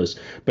pointless,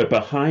 but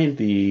behind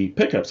the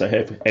pickups I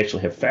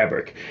actually have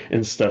fabric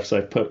and stuff. So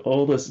I put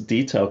all this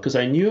detail because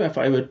I knew if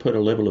I would put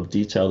a level of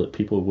detail that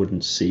people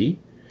wouldn't see,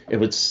 it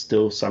would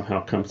still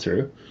somehow come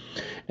through.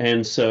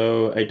 And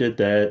so I did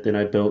that. Then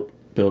I built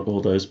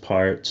all those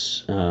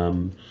parts.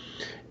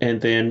 And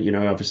then,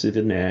 obviously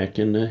the neck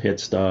and the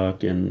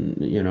headstock and,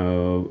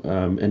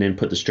 and then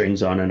put the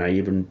strings on, and I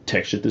even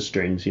textured the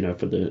strings,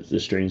 for the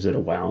strings that are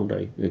wound,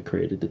 I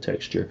created the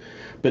texture.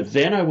 But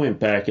then I went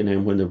back, and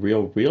then when the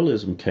real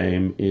realism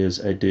came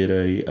is I did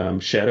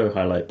a shadow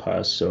highlight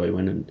pass. So I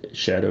went and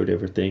shadowed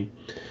everything.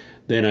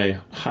 Then I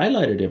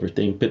highlighted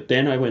everything, but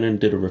then I went and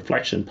did a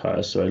reflection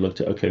pass. So I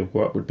looked at, okay,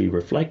 what would be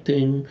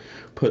reflecting,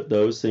 put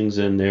those things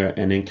in there,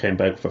 and then came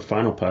back for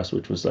final pass,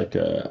 which was like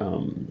a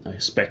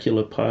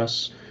specular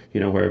pass,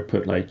 where I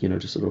put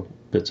just little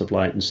bits of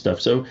light and stuff.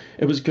 So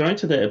it was going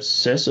to that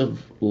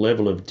obsessive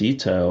level of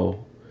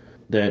detail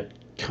that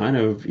kind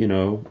of,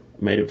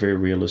 made it very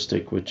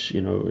realistic, which,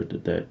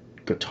 that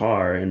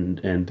guitar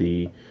and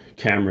the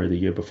camera the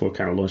year before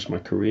kind of launched my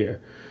career.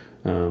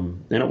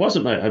 And it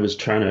wasn't like I was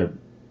trying to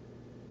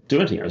do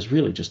anything. I was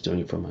really just doing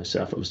it for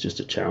myself. It was just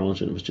a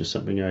challenge, and it was just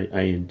something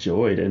I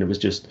enjoyed. And it was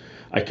just,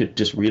 I could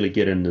just really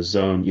get in the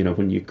zone,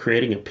 when you're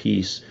creating a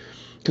piece,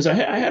 because I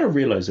had a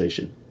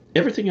realization.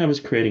 Everything I was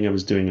creating, I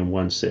was doing in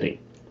one sitting,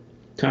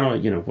 kind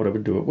of like, what I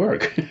would do at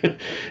work.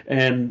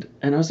 and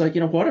I was like,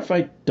 what if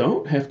I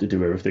don't have to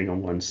do everything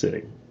in one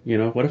sitting?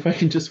 What if I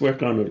can just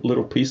work on a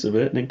little piece of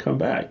it and then come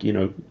back?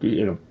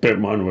 Bert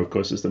Monroe, of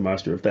course, is the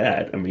master of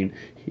that. I mean,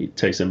 he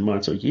takes him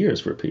months or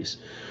years for a piece.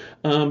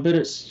 But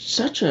it's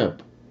such a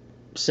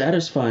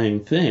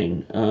satisfying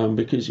thing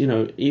because,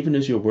 even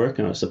as you're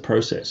working on it, it's a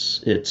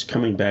process. It's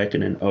coming back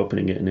and then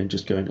opening it and then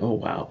just going, oh,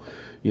 wow.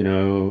 You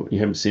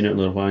haven't seen it in a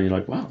little while, and you're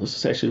like, wow, this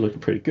is actually looking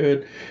pretty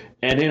good.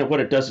 And then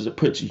what it does is it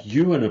puts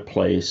you in a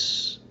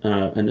place,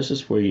 and this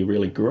is where you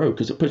really grow,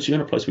 because it puts you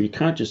in a place where you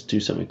can't just do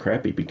something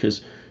crappy,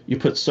 because you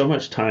put so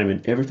much time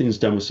and everything's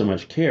done with so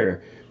much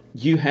care.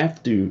 You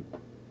have to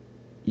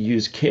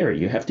use care.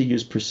 You have to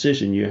use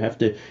precision. You have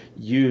to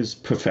use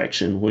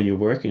perfection when you're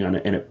working on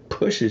it, and it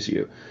pushes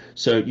you.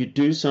 So you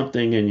do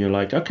something and you're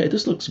like, okay,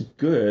 this looks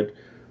good,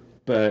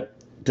 but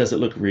does it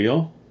look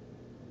real?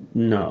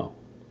 No.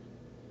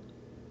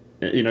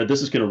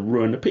 This is going to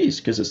ruin the piece,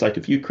 because it's like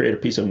if you create a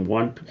piece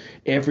in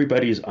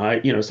everybody's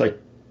eye, it's like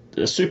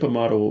a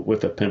supermodel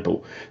with a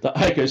pimple. The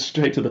eye goes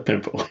straight to the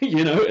pimple.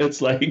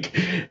 It's like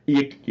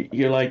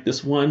you're like,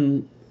 this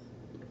one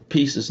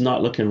piece is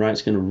not looking right.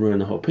 It's going to ruin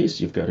the whole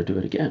piece. You've got to do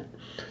it again.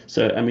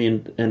 So, I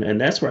mean, and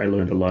that's where I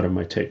learned a lot of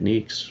my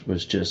techniques,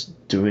 was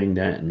just doing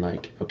that and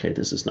like, okay,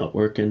 this is not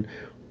working.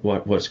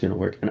 What's going to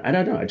work? And I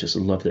don't know. I just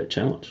love that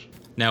challenge.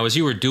 Now, as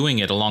you were doing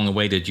it along the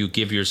way, did you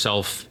give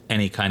yourself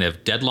any kind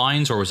of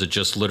deadlines, or was it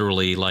just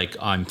literally like,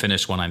 I'm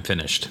finished when I'm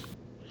finished?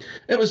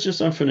 It was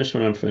just, I'm finished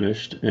when I'm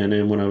finished. And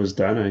then when I was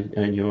done,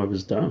 I knew I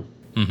was done.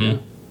 Mm-hmm. Yeah.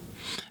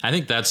 I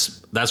think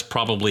that's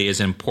probably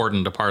as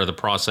important a part of the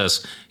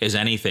process as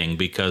anything,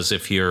 because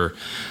if you're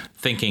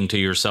thinking to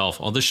yourself,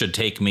 oh, this should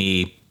take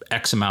me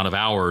X amount of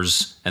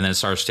hours, and then it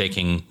starts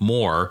taking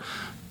more,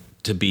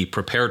 to be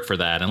prepared for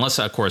that, unless,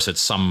 of course,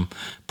 it's some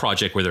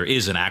project where there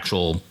is an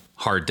actual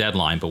hard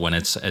deadline. But when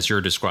it's, as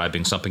you're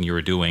describing, something you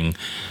were doing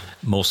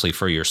mostly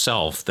for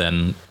yourself,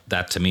 then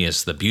that to me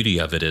is the beauty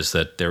of it, is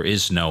that there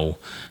is no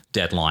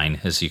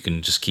deadline, as you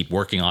can just keep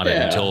working on it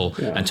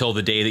until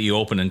the day that you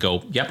open and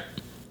go, yep,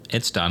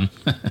 it's done.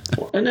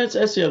 And that's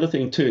the other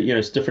thing too.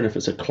 It's different if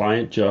it's a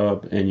client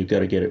job and you've got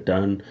to get it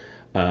done.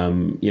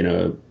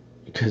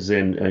 Because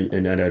then,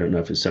 and I don't know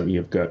if it's something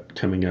you've got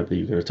coming up that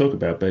you're going to talk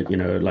about, but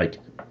like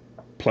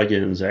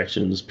plugins,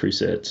 actions,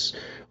 presets,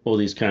 all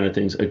these kind of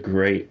things are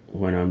great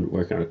when I'm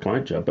working on a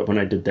client job. But when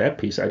I did that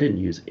piece, I didn't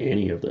use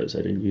any of those.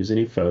 I didn't use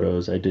any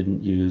photos. I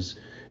didn't use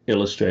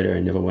Illustrator. I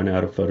never went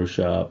out of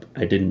Photoshop.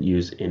 I didn't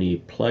use any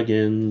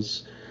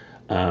plugins.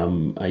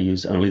 I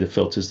used only the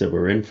filters that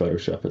were in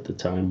Photoshop at the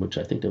time, which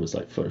I think it was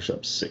like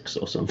Photoshop 6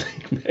 or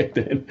something back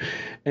then.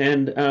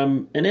 And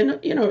then,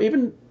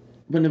 even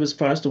when there was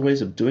faster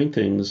ways of doing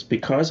things,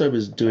 because I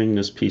was doing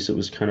this piece, it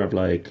was kind of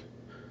like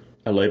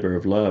a labor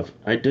of love.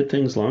 I did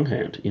things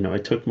longhand. I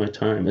took my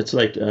time. It's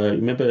like,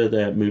 remember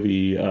that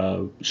movie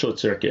Short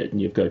Circuit,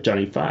 and you've got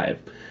Johnny Five,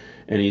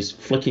 and he's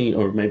flicking,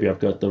 or maybe I've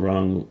got the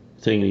wrong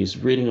thing, and he's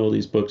reading all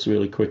these books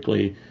really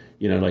quickly,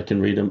 like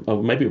can read them.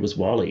 Oh, maybe it was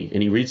Wall-E,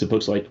 and he reads the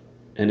books like,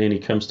 and then he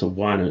comes to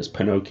one, and it's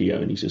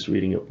Pinocchio, and he's just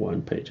reading it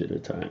one page at a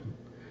time.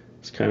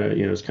 It's kind of,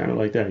 it's kind of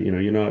like that.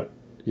 You're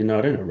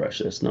not in a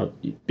rush. It's not,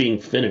 being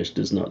finished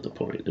is not the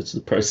point. It's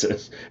the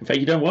process. In fact,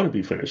 you don't want to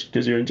be finished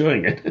because you're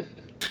enjoying it.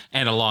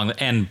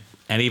 And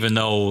even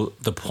though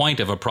the point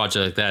of a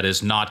project like that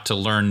is not to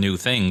learn new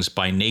things,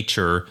 by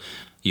nature,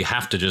 you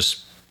have to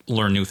just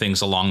learn new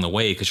things along the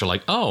way, because you're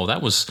like, oh,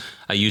 that was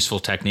a useful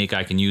technique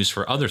I can use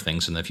for other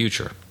things in the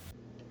future.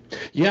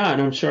 Yeah, and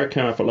I'm sure I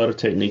came up with a lot of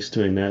techniques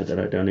doing that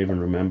I don't even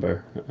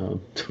remember,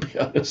 to be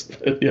honest.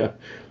 But yeah,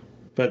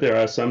 but there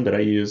are some that I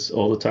use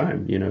all the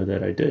time,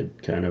 that I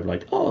did kind of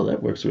like, oh,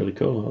 that works really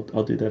cool.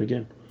 I'll do that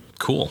again.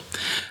 Cool.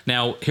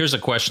 Now, here's a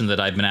question that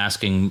I've been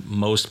asking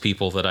most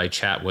people that I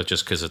chat with,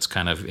 just because it's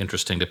kind of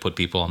interesting to put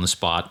people on the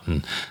spot.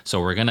 And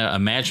so we're going to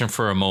imagine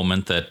for a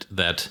moment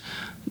that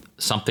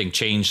something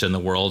changed in the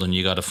world and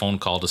you got a phone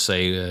call to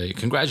say,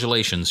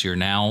 congratulations, you're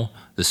now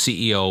the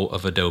CEO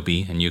of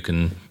Adobe and you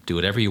can do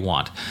whatever you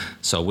want.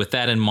 So with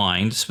that in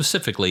mind,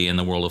 specifically in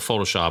the world of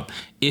Photoshop,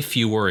 if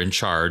you were in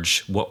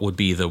charge, what would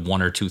be the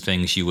one or two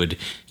things you would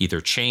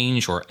either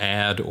change or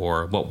add,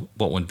 or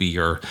what would be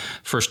your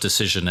first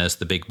decision as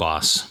the big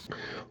boss?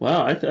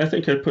 Well, I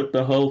think I'd put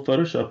the whole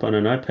Photoshop on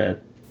an iPad.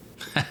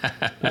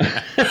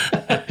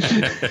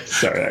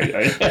 Sorry,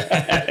 I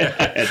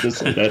had to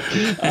say that.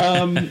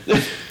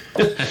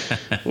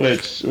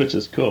 Which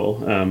is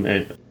cool.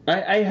 And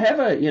I have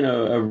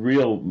a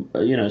real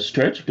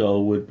stretch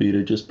goal would be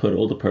to just put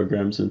all the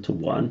programs into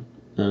one.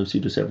 So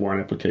you just have one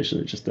application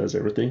that just does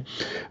everything.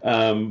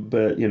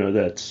 But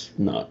that's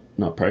not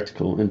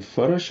practical in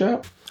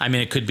Photoshop. I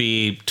mean, it could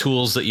be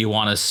tools that you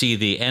want to see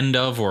the end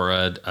of, or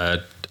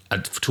a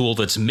tool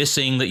that's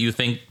missing that you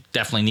think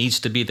definitely needs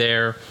to be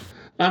there.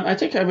 I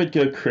think I would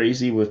go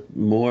crazy with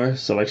more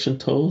selection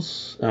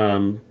tools,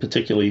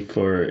 particularly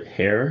for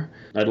hair.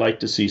 I'd like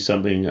to see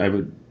something.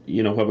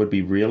 What would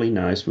be really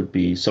nice would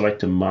be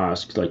select a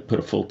mask, like put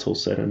a full tool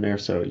set in there,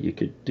 so you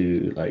could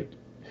do like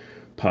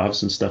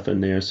paths and stuff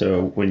in there.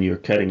 So when you're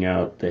cutting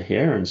out the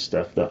hair and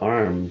stuff, the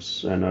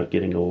arms are not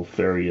getting all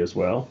furry as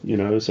well,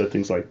 so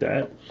things like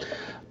that.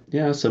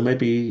 Yeah, so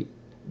maybe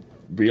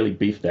really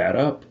beef that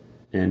up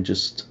and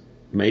just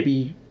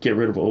maybe get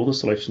rid of all the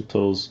selection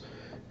tools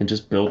and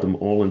just build them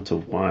all into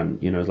one,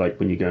 like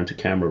when you go into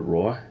Camera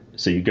Raw.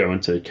 So you go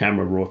into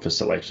Camera Raw for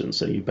selections.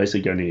 So you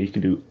basically go in there, you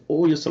can do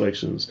all your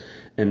selections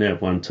in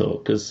that one tool,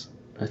 because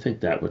I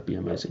think that would be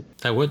amazing.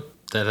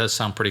 That does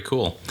sound pretty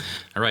cool.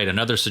 All right,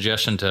 another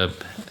suggestion to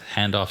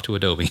hand off to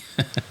Adobe.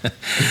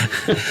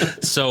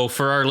 So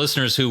for our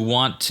listeners who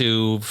want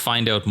to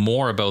find out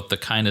more about the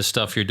kind of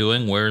stuff you're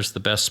doing, where's the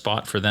best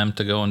spot for them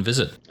to go and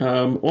visit?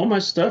 All my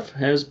stuff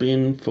has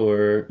been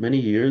for many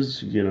years,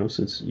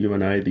 since you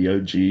and I, the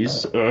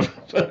OGs of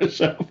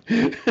Photoshop.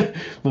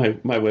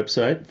 My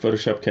website,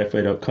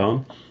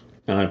 photoshopcafe.com.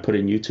 I put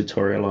a new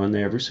tutorial on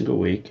there every single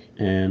week,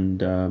 and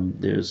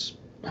there's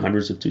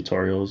hundreds of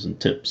tutorials and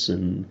tips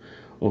and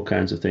all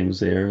kinds of things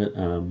there.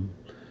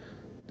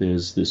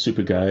 There's the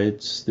super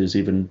guides. There's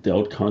even the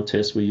old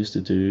contests we used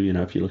to do,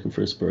 if you're looking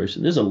for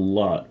inspiration. There's a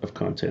lot of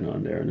content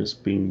on there,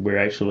 and we're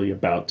actually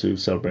about to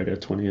celebrate our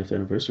 20th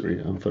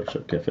anniversary on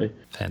Photoshop Cafe.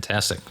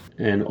 Fantastic.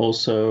 And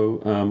also,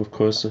 of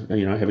course, I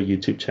have a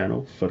YouTube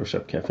channel,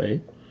 Photoshop Cafe,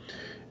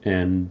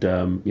 and,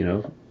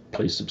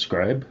 please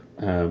subscribe.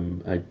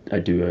 I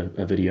do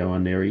a video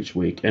on there each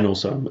week, and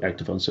also I'm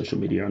active on social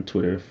media on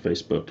Twitter,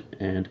 Facebook,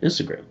 and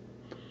Instagram.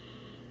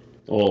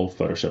 All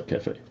Photoshop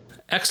Cafe.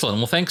 Excellent.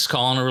 Well, thanks,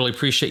 Colin. I really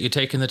appreciate you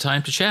taking the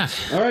time to chat.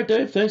 All right,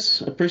 Dave.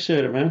 Thanks. I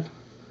appreciate it, man.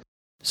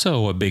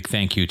 So a big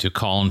thank you to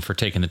Colin for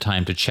taking the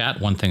time to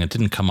chat. One thing that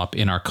didn't come up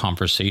in our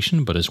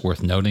conversation, but is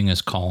worth noting,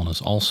 is Colin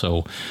has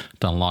also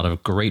done a lot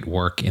of great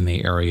work in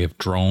the area of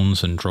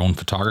drones and drone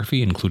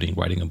photography, including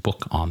writing a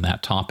book on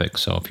that topic.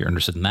 So if you're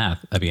interested in that,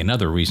 that'd be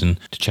another reason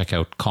to check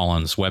out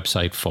Colin's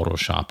website,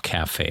 Photoshop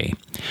Cafe.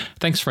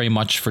 Thanks very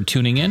much for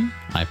tuning in.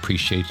 I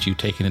appreciate you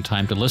taking the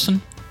time to listen.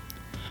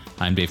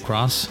 I'm Dave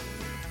Cross.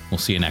 We'll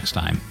see you next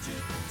time.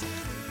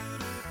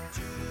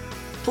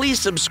 Please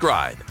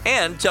subscribe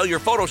and tell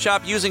your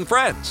Photoshop using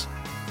friends.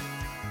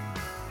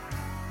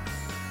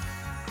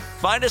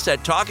 Find us at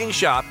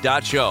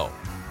talkingshop.show.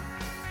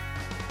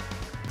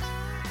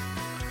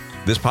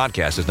 This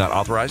podcast is not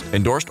authorized,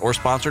 endorsed, or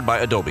sponsored by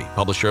Adobe,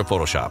 publisher of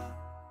Photoshop.